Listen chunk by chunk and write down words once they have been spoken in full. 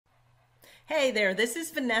Hey there, this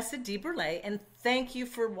is Vanessa DeBurlet, and thank you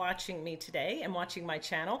for watching me today and watching my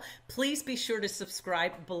channel. Please be sure to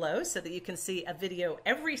subscribe below so that you can see a video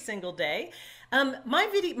every single day.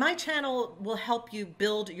 My channel will help you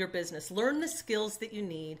build your business, learn the skills that you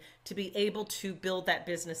need to be able to build that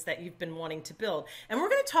business that you've been wanting to build. And we're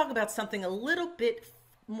going to talk about something a little bit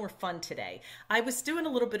more fun today. I was doing a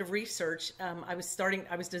little bit of research. I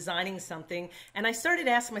was designing something, and I started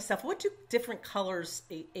asking myself, what do different colors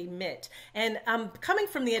emit? And coming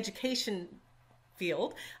from the education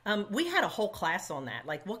field, we had a whole class on that,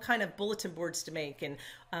 like what kind of bulletin boards to make and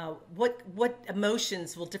what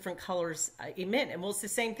emotions will different colors emit. And well, it's the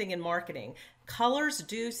same thing in marketing. Colors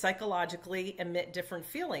do psychologically emit different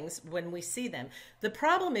feelings when we see them. The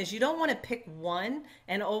problem is you don't want to pick one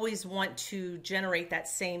and always want to generate that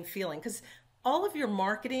same feeling, because all of your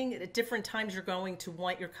marketing at different times you're going to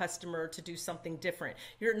want your customer to do something different.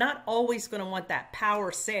 You're not always going to want that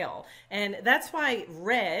power sale. And that's why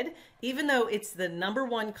red, even though it's the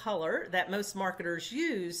 #1 color that most marketers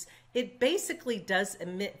use, it basically does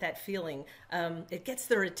emit that feeling. It gets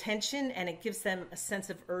their attention and it gives them a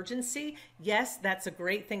sense of urgency. Yes, that's a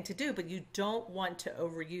great thing to do, but you don't want to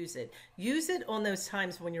overuse it. Use it on those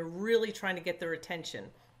times when you're really trying to get their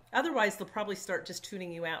attention. Otherwise, they'll probably start just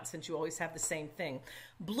tuning you out since you always have the same thing.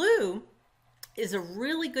 Blue is a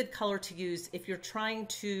really good color to use if you're trying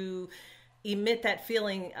to emit that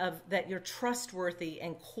feeling of that you're trustworthy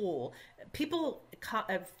and cool. People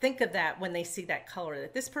think of that when they see that color,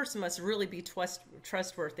 that this person must really be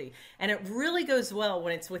trustworthy. And it really goes well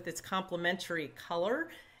when it's with its complementary color.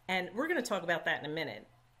 And we're going to talk about that in a minute.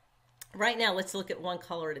 Right now, let's look at one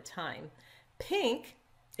color at a time. Pink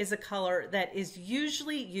is a color that is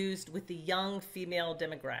usually used with the young female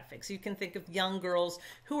demographics. You can think of young girls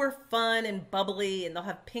who are fun and bubbly, and they'll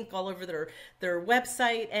have pink all over their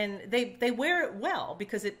website, and they wear it well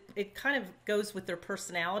because it kind of goes with their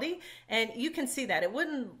personality. And you can see that. It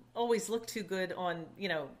wouldn't always look too good on,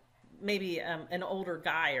 maybe an older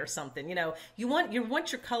guy or something. You want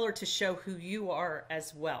your color to show who you are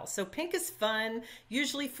as well. So pink is fun,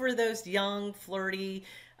 usually for those young, flirty,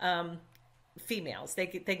 females. They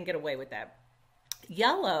can get away with that.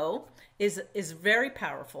 Yellow is very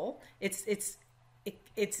powerful. It's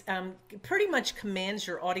pretty much commands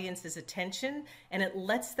your audience's attention, and it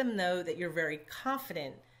lets them know that you're very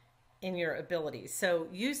confident in your abilities. So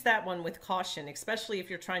use that one with caution, especially if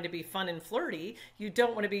you're trying to be fun and flirty. You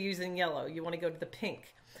don't want to be using yellow. You want to go to the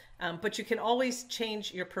pink. But you can always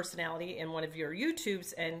change your personality in one of your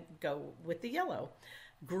YouTubes and go with the yellow.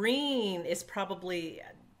 Green is probably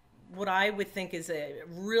what I would think is a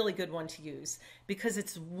really good one to use because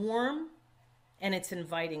it's warm and it's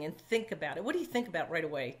inviting. And think about it. What do you think about right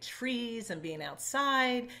away? Trees and being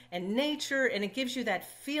outside and nature, and it gives you that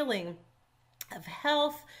feeling of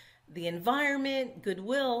health, the environment,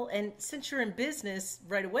 goodwill. And since you're in business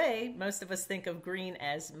right away, most of us think of green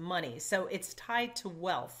as money. So it's tied to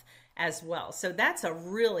wealth as well. So that's a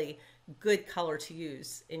really good color to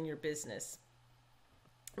use in your business.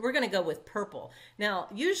 We're going to go with purple. Now,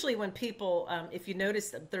 usually when people, if you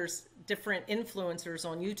notice that there's different influencers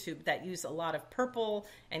on YouTube that use a lot of purple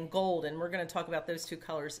and gold, and we're going to talk about those two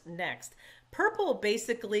colors next. Purple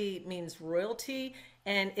basically means royalty,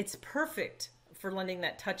 and it's perfect for lending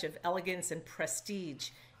that touch of elegance and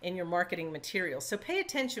prestige in your marketing material. So pay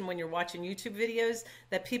attention when you're watching YouTube videos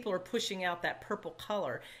that people are pushing out that purple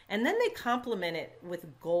color, and then they complement it with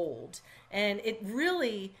gold, and it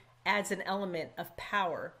really adds an element of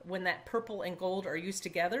power when that purple and gold are used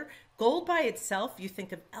together. Gold by itself, you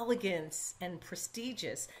think of elegance and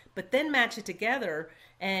prestigious, but then match it together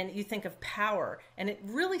and you think of power, and it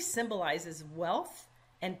really symbolizes wealth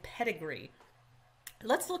and pedigree.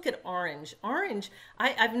 Let's look at orange. Orange,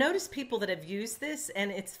 I've noticed people that have used this,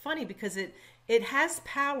 and it's funny because it has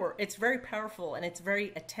power. It's very powerful, and it's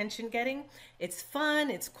very attention getting. It's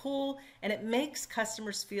fun, it's cool, and it makes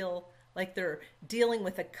customers feel like they're dealing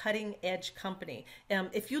with a cutting edge company.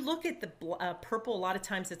 If you look at the purple, a lot of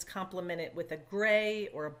times it's complemented with a gray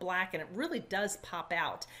or a black, and it really does pop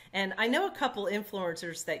out. And I know a couple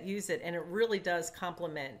influencers that use it, and it really does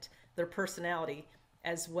complement their personality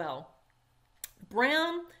as well.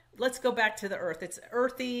 Brown, let's go back to the earth. It's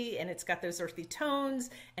earthy, and it's got those earthy tones,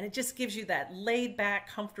 and it just gives you that laid back,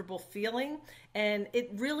 comfortable feeling, and it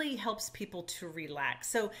really helps people to relax.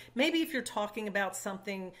 So maybe if you're talking about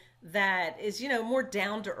something that is, more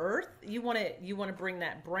down to earth, you want to bring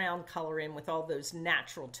that brown color in with all those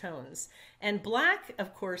natural tones. And black,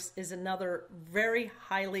 of course, is another very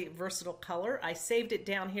highly versatile color. I saved it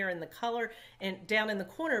down here in the color and down in the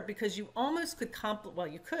corner because you almost could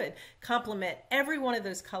complement every one of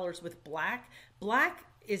those colors with black. Black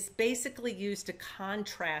is basically used to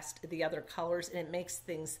contrast the other colors, and it makes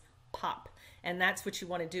things pop. And that's what you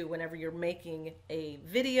want to do whenever you're making a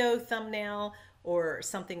video thumbnail or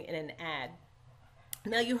something in an ad.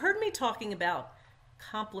 Now, you heard me talking about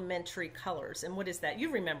complementary colors. And what is that?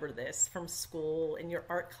 You remember this from school in your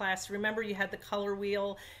art class. Remember you had the color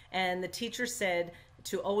wheel, and the teacher said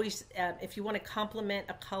to always, if you want to complement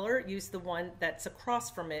a color, use the one that's across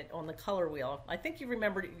from it on the color wheel. I think you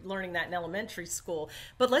remember learning that in elementary school.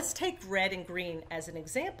 But let's take red and green as an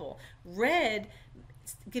example. Red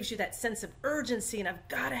gives you that sense of urgency, and I've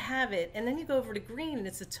got to have it. And then you go over to green, and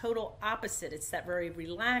it's the total opposite. It's that very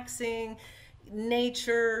relaxing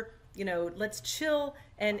nature, you know, let's chill.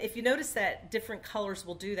 And if you notice that different colors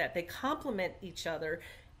will do that, they complement each other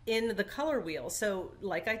in the color wheel. So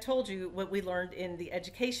like I told you, what we learned in the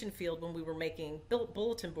education field when we were making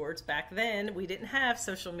bulletin boards back then, we didn't have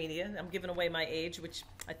social media. I'm giving away my age, which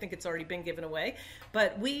I think it's already been given away.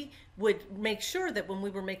 But we would make sure that when we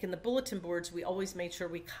were making the bulletin boards, we always made sure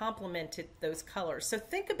we complemented those colors. So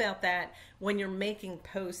think about that when you're making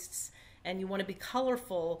posts and you want to be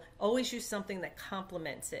colorful. Always use something that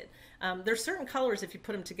complements it. There's certain colors, if you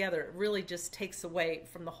put them together, it really just takes away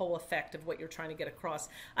from the whole effect of what you're trying to get across.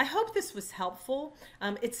 I hope this was helpful.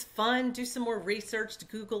 It's fun. Do some more research, to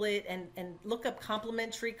Google it, and look up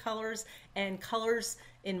complementary colors and colors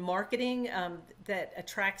in marketing that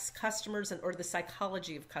attracts customers, or the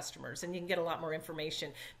psychology of customers, and you can get a lot more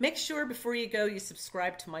information. Make sure before you go, you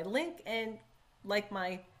subscribe to my link and like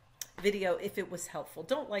my video if it was helpful.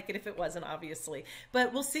 Don't like it if it wasn't, obviously.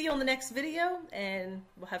 But we'll see you on the next video, and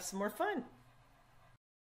we'll have some more fun.